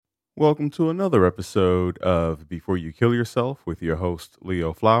Welcome to another episode of Before You Kill Yourself with your host,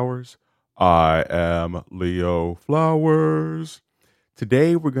 Leo Flowers. I am Leo Flowers.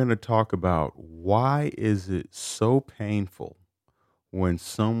 Today we're going to talk about why is it so painful when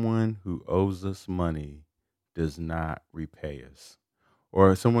someone who owes us money does not repay us,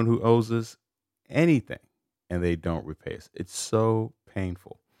 or someone who owes us anything and they don't repay us. It's so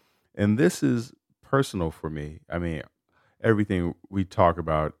painful. And this is personal for me. I mean, everything we talk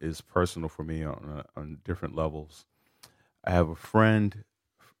about is personal for me on different levels. I have a friend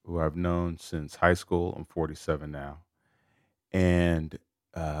who I've known since high school. I'm 47 now, and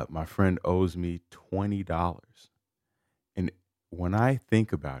my friend owes me $20. And when I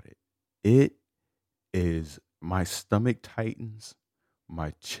think about it, it is my stomach tightens,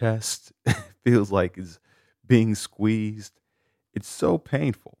 my chest feels like it's being squeezed. It's so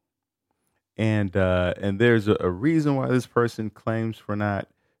painful. And there's a reason why this person claims for not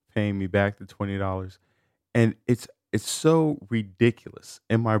paying me back the $20, and it's so ridiculous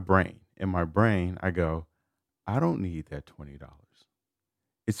in my brain. In my brain, I go, I don't need that $20.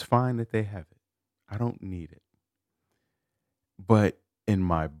 It's fine that they have it. I don't need it. But in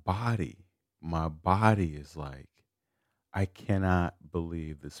my body is like, I cannot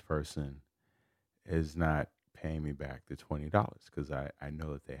believe this person is not paying me back the $20 because I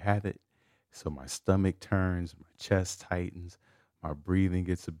know that they have it. So my stomach turns, my chest tightens, my breathing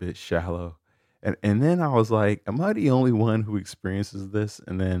gets a bit shallow. And then I was like, am I the only one who experiences this?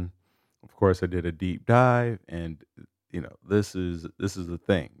 And then of course I did a deep dive and this is the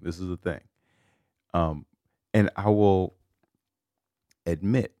thing. This is the thing. Um and I will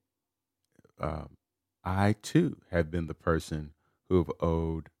admit, um, I too have been the person who have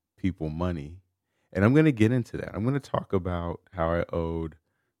owed people money. And I'm going to get into that. I'm going to talk about how I owed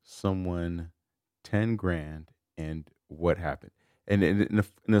someone 10 grand and what happened. And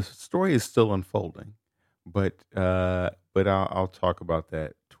the story is still unfolding, but I'll talk about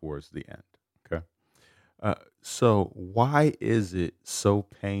that towards the end. Okay. So why is it so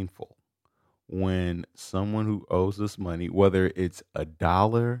painful when someone who owes us money, whether it's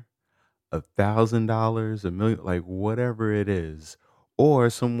 $1, $1,000, a million, like whatever it is,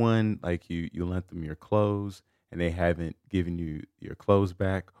 or someone like you lent them your clothes and they haven't given you your clothes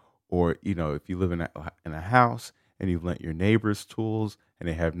back, or if you live in a house and you've lent your neighbors tools and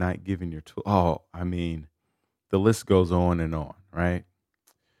they have not given your tool. Oh, I mean, the list goes on and on, right?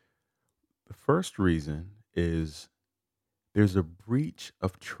 The first reason is there's a breach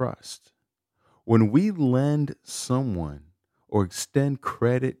of trust. When we lend someone or extend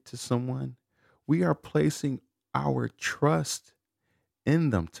credit to someone, we are placing our trust in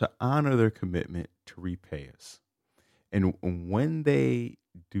them to honor their commitment to repay us. And when they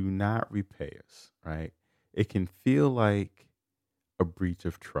do not repay us, right, it can feel like a breach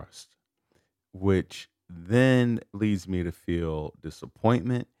of trust, which then leads me to feel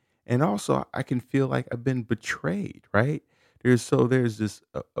disappointment. And also, I can feel like I've been betrayed, right? There's this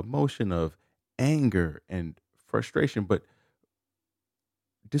emotion of anger and frustration, but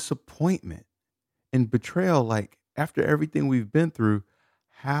disappointment and betrayal. Like, after everything we've been through,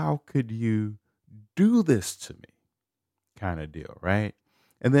 how could you do this to me? Kind of deal, right?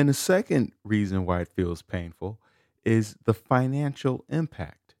 And then the second reason why it feels painful is the financial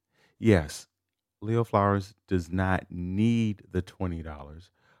impact. Yes, Leo Flowers does not need the $20,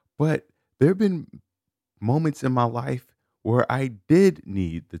 but there have been moments in my life where I did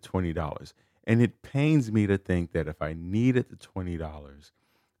need the $20. And it pains me to think that if I needed the $20,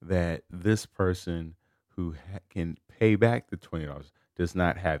 that this person who can pay back the $20 does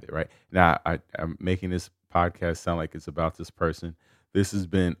not have it, right? Now, I'm making this podcast sound like it's about this person. This has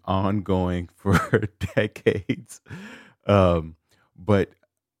been ongoing for decades. But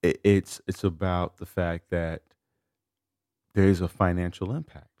it's about the fact that there's a financial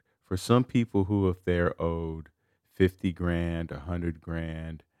impact for some people who, if they're owed 50 grand, 100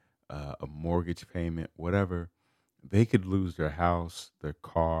 grand, a mortgage payment, whatever, they could lose their house, their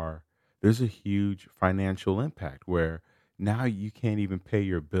car. There's a huge financial impact where now you can't even pay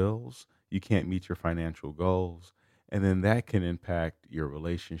your bills, you can't meet your financial goals, and then that can impact your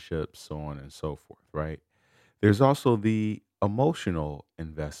relationships, so on and so forth, right? There's also the emotional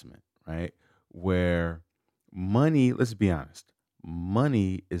investment, right? Where money, let's be honest,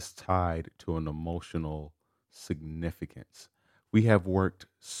 money is tied to an emotional significance. We have worked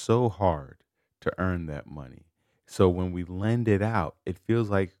so hard to earn that money. So when we lend it out, it feels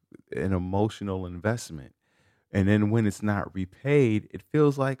like an emotional investment. And then when it's not repaid, it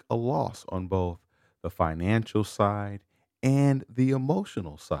feels like a loss on both the financial side and the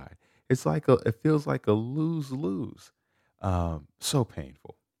emotional side. It feels like a lose lose. So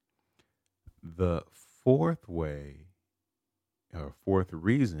painful. The fourth way or fourth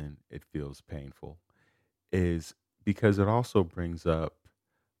reason it feels painful is because it also brings up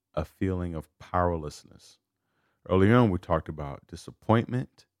a feeling of powerlessness. Earlier on, we talked about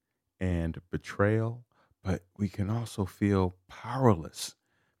disappointment and betrayal, but we can also feel powerless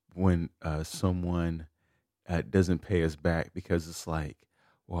when someone doesn't pay us back because it's like,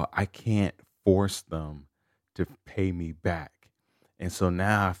 well, I can't force them to pay me back. And so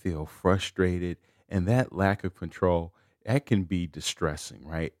now I feel frustrated, and that lack of control, that can be distressing,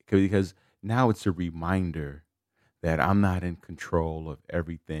 right? Because now it's a reminder that I'm not in control of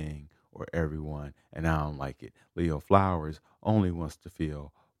everything or everyone, and I don't like it. Leo Flowers only wants to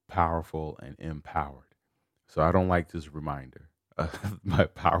feel powerful and empowered. So I don't like this reminder of my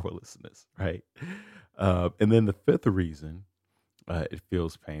powerlessness, right? And then the fifth reason it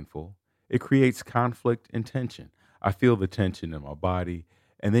feels painful, it creates conflict and tension. I feel the tension in my body,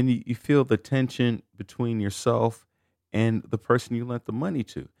 and then you feel the tension between yourself and the person you lent the money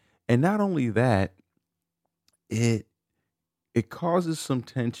to. And not only that, it it causes some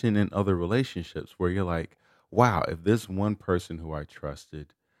tension in other relationships where you're like, wow, if this one person who I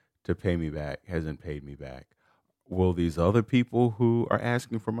trusted to pay me back hasn't paid me back, will these other people who are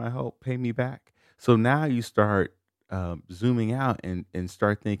asking for my help pay me back? So now you start zooming out and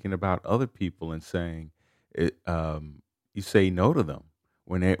start thinking about other people and saying, it, you say no to them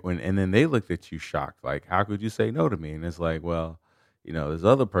and then they looked at you shocked, like, how could you say no to me? And it's like, well, this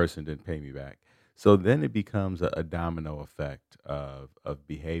other person didn't pay me back. So then it becomes a domino effect of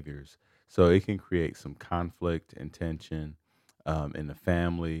behaviors. So it can create some conflict and tension in the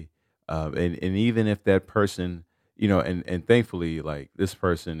family, and even if that person, and thankfully, like this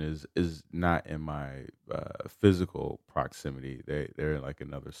person is not in my physical proximity. They're in like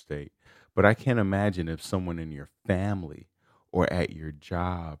another state. But I can't imagine if someone in your family or at your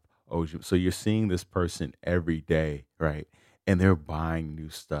job owes you. So you're seeing this person every day, right? And they're buying new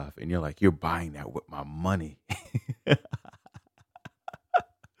stuff, and you're like, you're buying that with my money.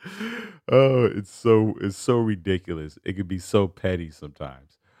 Oh, it's so ridiculous. It could be so petty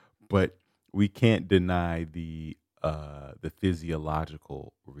sometimes, but we can't deny the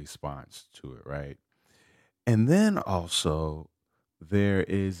physiological response to it, right? And then also there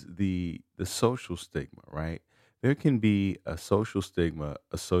is the social stigma, right? There can be a social stigma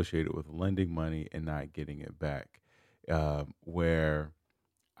associated with lending money and not getting it back, where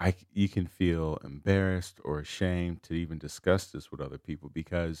you can feel embarrassed or ashamed to even discuss this with other people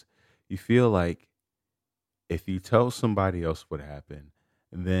because you feel like if you tell somebody else what happened,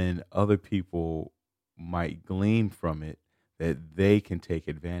 then other people might glean from it that they can take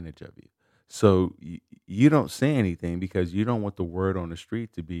advantage of you. So you don't say anything because you don't want the word on the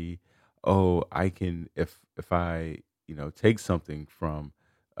street to be, oh, I can if I take something from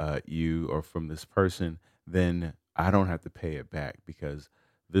you or from this person, then I don't have to pay it back because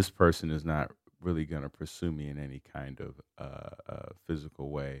this person is not really going to pursue me in any kind of physical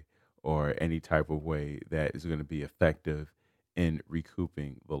way or any type of way that is going to be effective in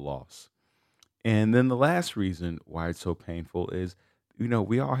recouping the loss. And then the last reason why it's so painful is,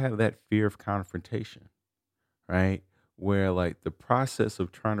 we all have that fear of confrontation, right? Where like the process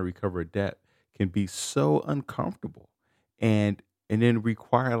of trying to recover a debt can be so uncomfortable and then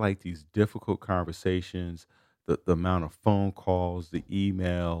require like these difficult conversations, the amount of phone calls, the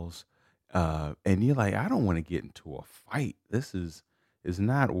emails, and you're like, I don't want to get into a fight. This is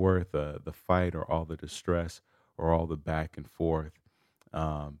not worth the fight or all the distress or all the back and forth.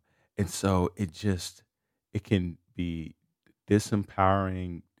 Um, and so it can be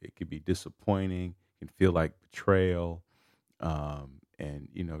disempowering. It can be disappointing. It can feel like betrayal, and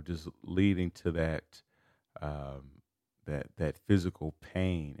just leading to um, that physical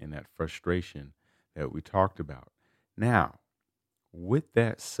pain and that frustration that we talked about. Now, with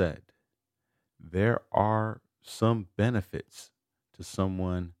that said, there are some benefits to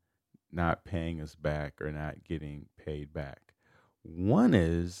someone not paying us back or not getting paid back. One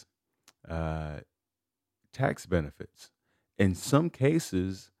is uh, tax benefits. In some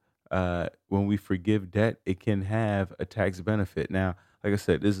cases, when we forgive debt, it can have a tax benefit. Now, like I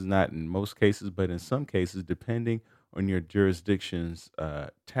said, this is not in most cases, but in some cases, depending on your jurisdiction's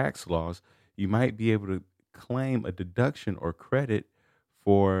tax laws, you might be able to claim a deduction or credit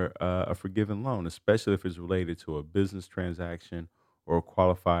for a forgiven loan, especially if it's related to a business transaction or a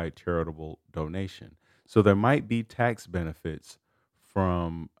qualified charitable donation. So there might be tax benefits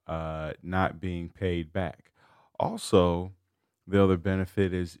from not being paid back. Also, the other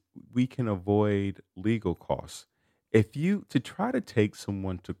benefit is we can avoid legal costs. If you to try to take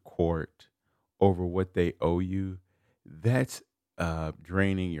someone to court over what they owe you, that's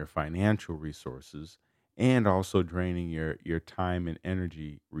draining your financial resources and also draining your time and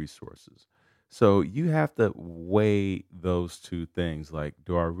energy resources. So you have to weigh those two things. Like,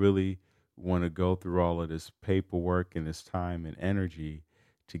 do I really want to go through all of this paperwork and this time and energy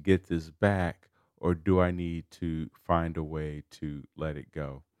to get this back, or do I need to find a way to let it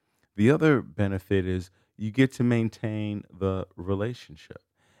go? The other benefit is you get to maintain the relationship.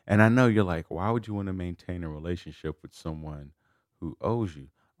 And I know you're like, why would you want to maintain a relationship with someone who owes you?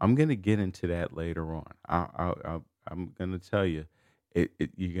 I'm going to get into that later on. I'm going to tell you,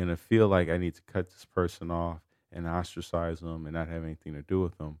 you're going to feel like I need to cut this person off and ostracize them and not have anything to do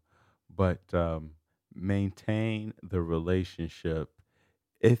with them. But maintain the relationship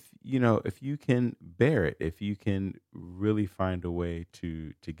if if you can bear it, if you can really find a way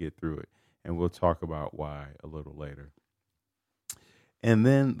to get through it. And we'll talk about why a little later. And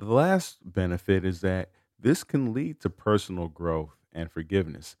then the last benefit is that this can lead to personal growth and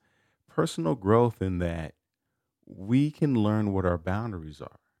forgiveness. Personal growth in that we can learn what our boundaries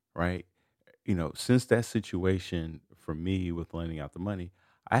are, right? Since that situation for me with lending out the money,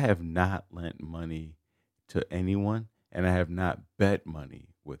 I have not lent money to anyone and I have not bet money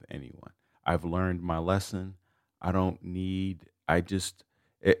with anyone. I've learned my lesson. I don't need, I just,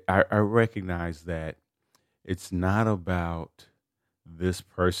 I recognize that it's not about this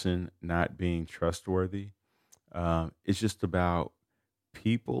person not being trustworthy. It's just about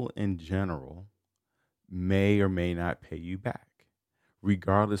people in general may or may not pay you back,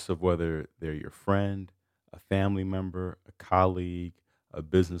 regardless of whether they're your friend, a family member, a colleague, a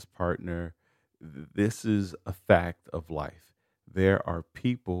business partner. This is a fact of life. There are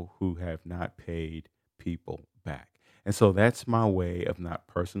people who have not paid people back. And so that's my way of not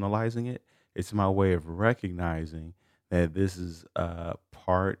personalizing it. It's my way of recognizing that this is a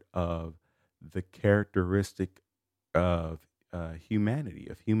part of the characteristic of humanity,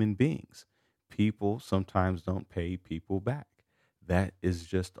 of human beings. People sometimes don't pay people back. That is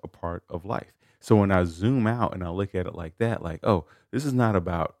just a part of life. So when I zoom out and I look at it like that, like, oh, this is not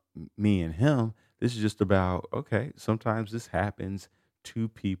about me and him. This is just about, okay, sometimes this happens to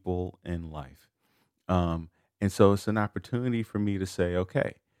people in life. Um, and so it's an opportunity for me to say,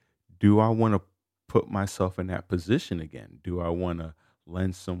 okay, do I want to put myself in that position again? Do I want to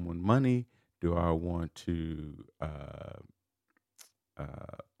lend someone money? Do I want to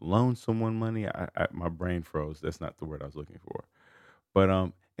loan someone money? My brain froze. That's not the word I was looking for. But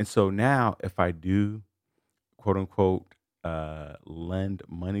and so now if I do quote unquote lend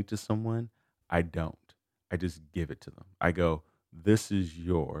money to someone, I don't. I just give it to them. I go, this is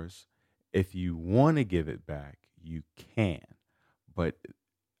yours. If you want to give it back, you can. But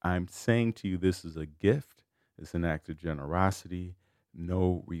I'm saying to you, this is a gift. It's an act of generosity.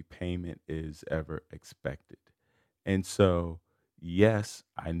 No repayment is ever expected. And so, yes,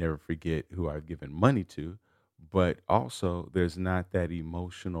 I never forget who I've given money to, but also there's not that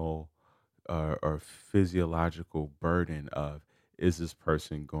emotional or physiological burden of, is this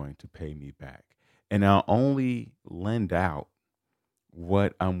person going to pay me back? And I'll only lend out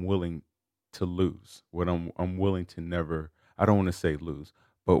what I'm willing to lose, what I'm willing to never, I don't want to say lose,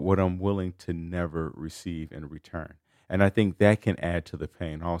 but what I'm willing to never receive in return. And I think that can add to the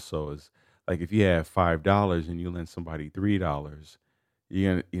pain also is like if you have $5 and you lend somebody $3,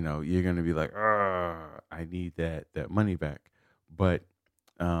 you're gonna be like, I need that money back. But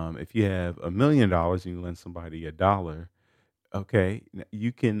if you have $1 million and you lend somebody $1, okay,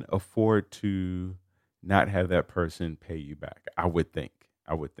 you can afford to not have that person pay you back. I would think.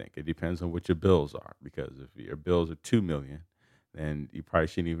 I would think it depends on what your bills are, because if your bills are 2 million, then you probably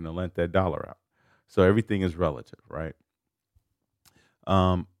shouldn't even have lent that dollar out. So everything is relative, right?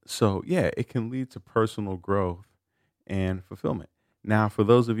 So yeah, it can lead to personal growth and fulfillment. Now, for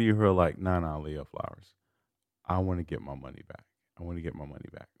those of you who are like, nah, Leo Flowers, I want to get my money back. I want to get my money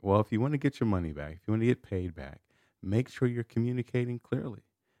back. Well, if you want to get your money back, if you want to get paid back, make sure you're communicating clearly.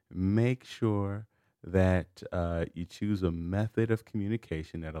 Make sure that you choose a method of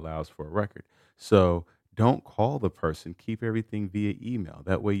communication that allows for a record. So don't call the person. Keep everything via email.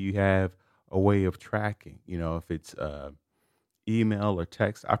 That way you have a way of tracking. If it's email or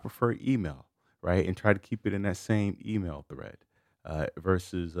text, I prefer email, right? And try to keep it in that same email thread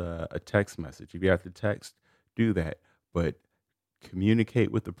versus a text message. If you have to text, do that. But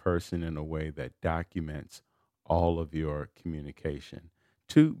communicate with the person in a way that documents all of your communication.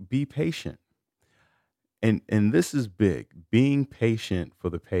 To be patient. And this is big, being patient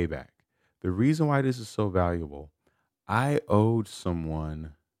for the payback. The reason why this is so valuable, I owed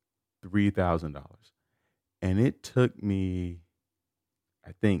someone $3,000 and it took me,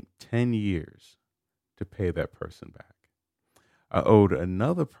 I think, 10 years to pay that person back. I owed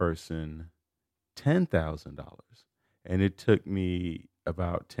another person $10,000, and it took me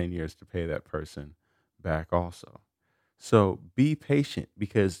about 10 years to pay that person back also. So be patient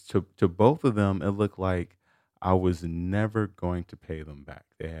because to both of them, it looked like I was never going to pay them back.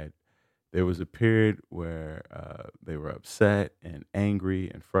 There was a period where they were upset and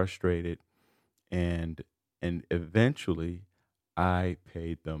angry and frustrated, and eventually I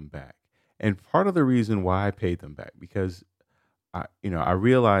paid them back. And part of the reason why I paid them back because I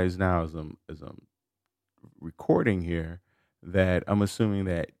realize now as I'm recording here that I'm assuming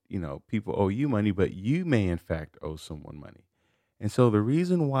that people owe you money, but you may in fact owe someone money. And so the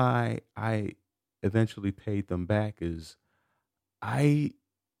reason why I eventually paid them back is I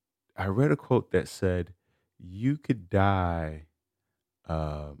I read a quote that said you could die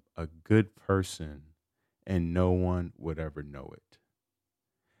a good person and no one would ever know it.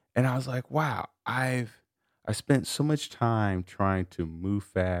 And I was like, wow, I spent so much time trying to move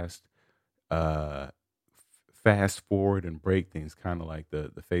fast, uh, fast forward and break things, kind of like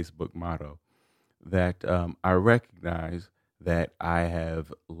the Facebook motto. That I recognize that I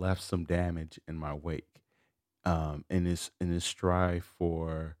have left some damage in my wake, in this strive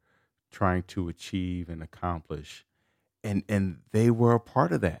for trying to achieve and accomplish, and they were a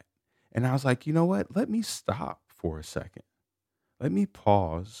part of that. And I was like, you know what? Let me stop for a second. Let me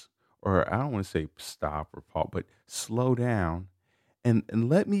pause, or I don't want to say stop or pause, but slow down and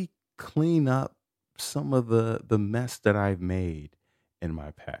let me clean up some of the mess that I've made in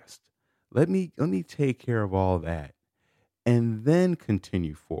my past. Let me take care of all that and then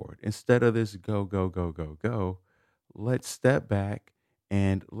continue forward. Instead of this go, go, go, go, go, let's step back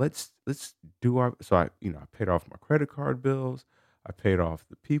and let's do our so I paid off my credit card bills, I paid off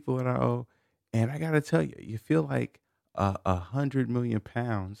the people that I owe, and I gotta tell you, you feel like 100 million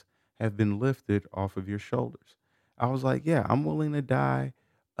pounds have been lifted off of your shoulders. I was like, yeah, I'm willing to die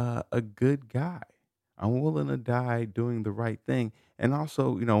a good guy. I'm willing to die doing the right thing. And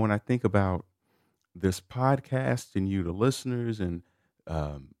also, when I think about this podcast and you, the listeners, and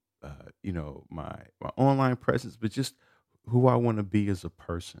my online presence, but just who I want to be as a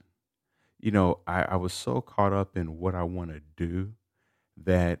person. I was so caught up in what I want to do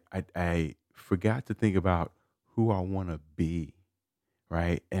that I forgot to think about who I want to be,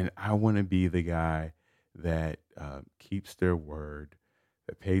 right? And I want to be the guy that keeps their word,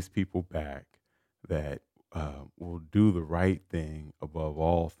 that pays people back, that will do the right thing above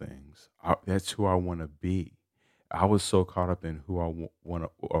all things. That's who I want to be. I was so caught up in who I want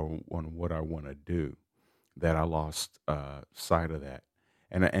to or on what I want to do that I lost sight of that,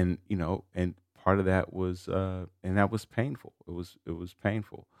 and part of that was and that was painful. It was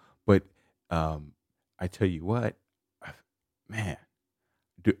painful, but um, I tell you what, I- man,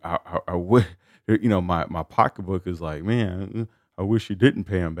 I would, my pocketbook is like, man, I wish you didn't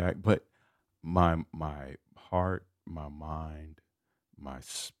pay him back, but my heart, my mind, my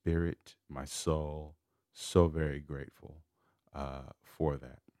spirit, my soul, so very grateful for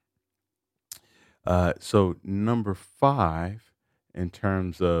that. So number five, in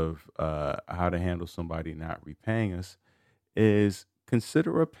terms of how to handle somebody not repaying us, is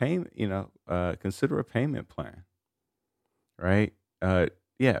consider a payment. Consider a payment plan, right?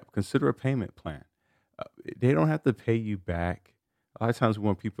 Yeah, consider a payment plan. Uh, they don't have to pay you back. A lot of times we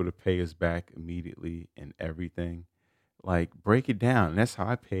want people to pay us back immediately and everything. Like break it down. And that's how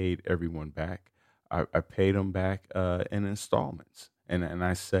I paid everyone back. I paid them back in installments, and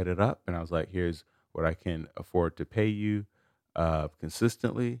I set it up, and I was like, "Here's what I can afford to pay you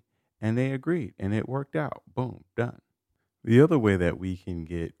consistently," and they agreed, and it worked out. Boom, done. The other way that we can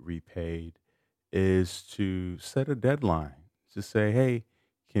get repaid is to set a deadline. To say, "Hey,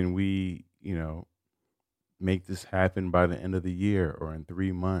 can we, make this happen by the end of the year, or in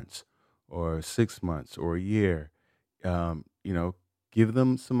 3 months, or 6 months, or a year?" um, you know, Give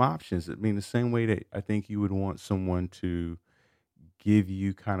them some options. I mean, the same way that I think you would want someone to give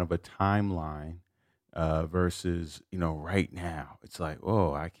you kind of a timeline versus, right now. It's like,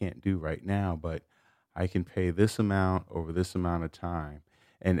 oh, I can't do right now, but I can pay this amount over this amount of time.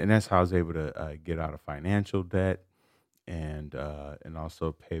 And that's how I was able to get out of financial debt and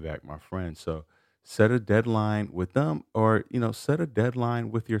also pay back my friends. So set a deadline with them, or set a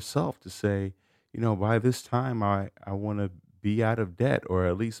deadline with yourself to say, by this time I want to be out of debt, or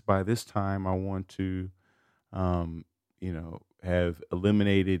at least by this time I want to have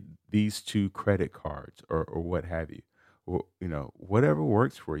eliminated these two credit cards, or what have you, or whatever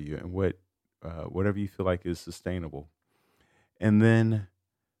works for you, and whatever you feel like is sustainable. And then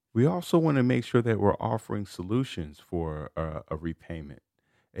we also want to make sure that we're offering solutions for a repayment.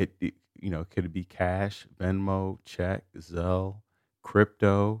 Could it be cash, Venmo, check, Zelle,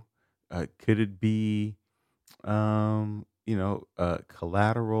 crypto? Could it be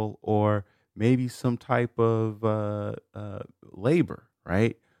collateral, or maybe some type of labor,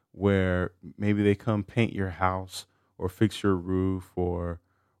 right? Where maybe they come paint your house or fix your roof or,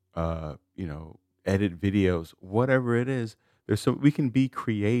 edit videos, whatever it is. We can be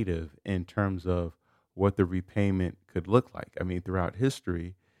creative in terms of what the repayment could look like. I mean, throughout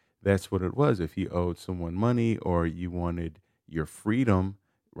history, that's what it was. If you owed someone money or you wanted your freedom,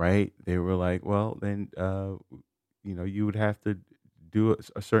 right? They were like, well, then, you would have to do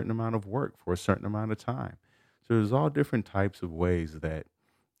a certain amount of work for a certain amount of time. So there's all different types of ways that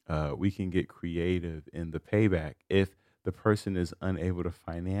we can get creative in the payback. If the person is unable to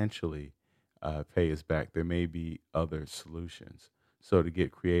financially pay us back, there may be other solutions. So to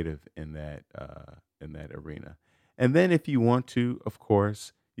get creative in that arena, and then if you want to, of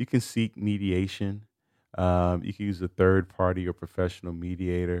course, you can seek mediation. You can use a third party or professional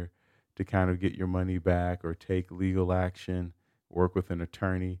mediator to kind of get your money back or take legal action. Work with an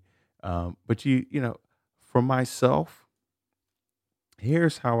attorney. But for myself,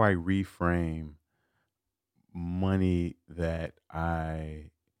 here's how I reframe money that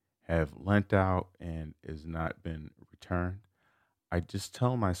I have lent out and is not been returned. I just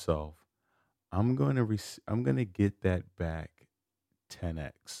tell myself I'm going to get that back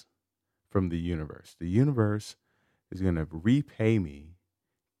 10x from the universe. The universe is going to repay me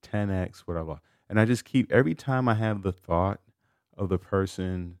 10x what I lost. And I just keep every time I have the thought of the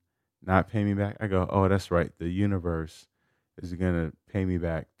person not paying me back, I go, "Oh, that's right. The universe is going to pay me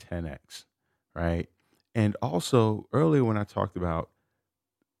back 10x." Right? And also, earlier when I talked about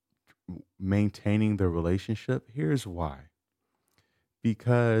maintaining the relationship, here's why.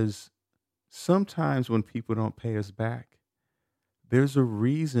 Because sometimes when people don't pay us back, there's a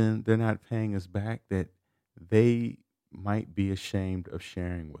reason they're not paying us back that they might be ashamed of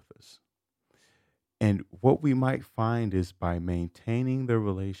sharing with us. And what we might find is by maintaining the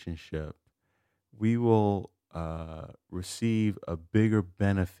relationship, we will receive a bigger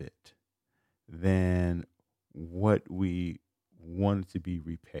benefit than what we wanted to be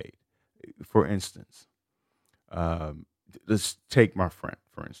repaid. For instance, let's take my friend,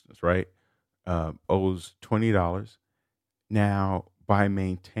 for instance, right? Owes $20. Now, by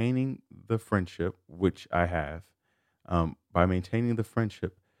maintaining the friendship, which I have, by maintaining the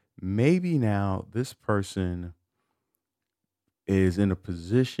friendship, maybe now this person is in a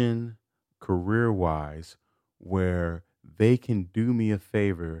position career wise where they can do me a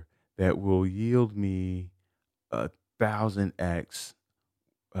favor that will yield me 1,000x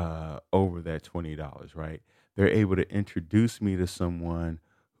over that $20, right? They're able to introduce me to someone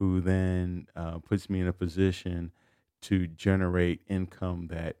who then puts me in a position to generate income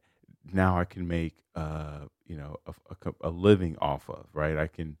that now I can make, a living off of, right? I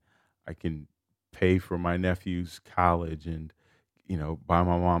can pay for my nephew's college and, buy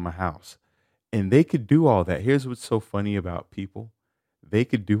my mom a house. And they could do all that. Here's what's so funny about people. They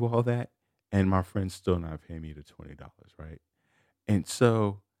could do all that and my friend's still not paying me the $20, right? And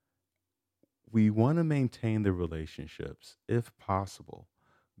so we want to maintain the relationships if possible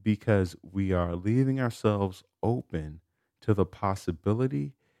because we are leaving ourselves open to the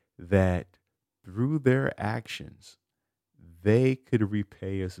possibility that through their actions, they could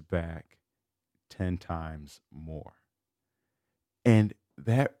repay us back 10 times more. And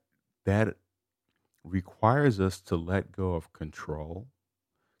that requires us to let go of control,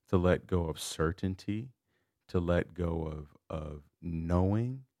 to let go of certainty, to let go of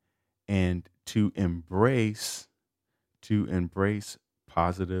knowing, and to embrace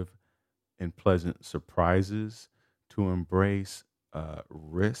positive and pleasant surprises, to embrace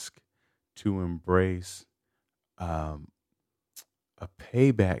risk, to embrace um, a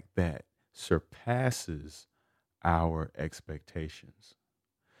payback that surpasses our expectations.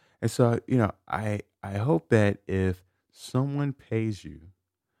 And so, I hope that if someone pays you,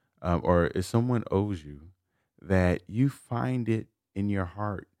 or if someone owes you, that you find it in your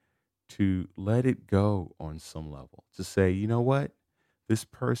heart to let it go on some level, to say, you know what, this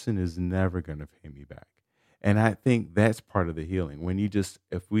person is never going to pay me back. And I think that's part of the healing.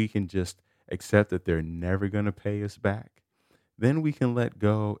 If we can just accept that they're never going to pay us back, then we can let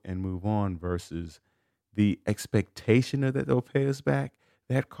go and move on versus the expectation of that they'll pay us back.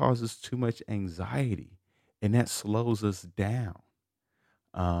 That causes too much anxiety and that slows us down.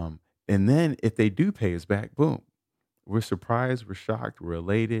 Um, and then if they do pay us back, boom, we're surprised, we're shocked, we're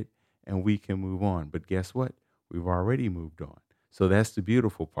elated, and we can move on. But guess what? We've already moved on. So that's the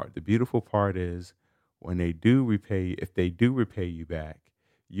beautiful part. The beautiful part is when they do repay, if they do repay you back,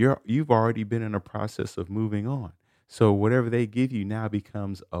 you've already been in a process of moving on. So whatever they give you now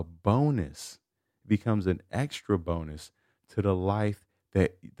becomes a bonus, becomes an extra bonus to the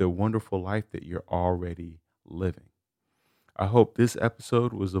wonderful life that you're already living. I hope this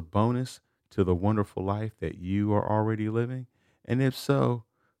episode was a bonus to the wonderful life that you are already living. And if so,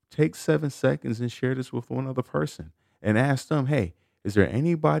 take 7 seconds and share this with one other person and ask them, hey, is there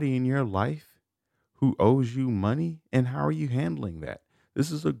anybody in your life who owes you money? And how are you handling that?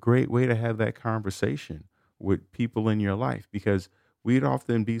 This is a great way to have that conversation with people in your life because we'd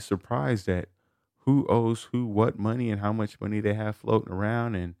often be surprised at who owes who what money and how much money they have floating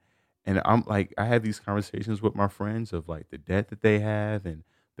around. And I'm like, I have these conversations with my friends of like the debt that they have and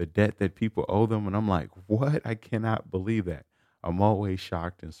the debt that people owe them. And I'm like, what? I cannot believe that. I'm always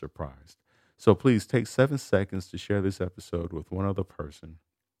shocked and surprised. So please take 7 seconds to share this episode with one other person.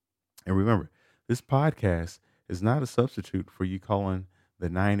 And remember, this podcast is not a substitute for you calling the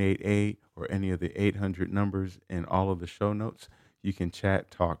 988 or any of the 800 numbers in all of the show notes. You can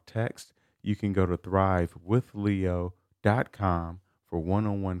chat, talk, text. You can go to thrivewithleo.com for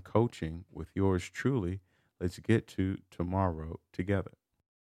one-on-one coaching with yours truly. Let's get to tomorrow together.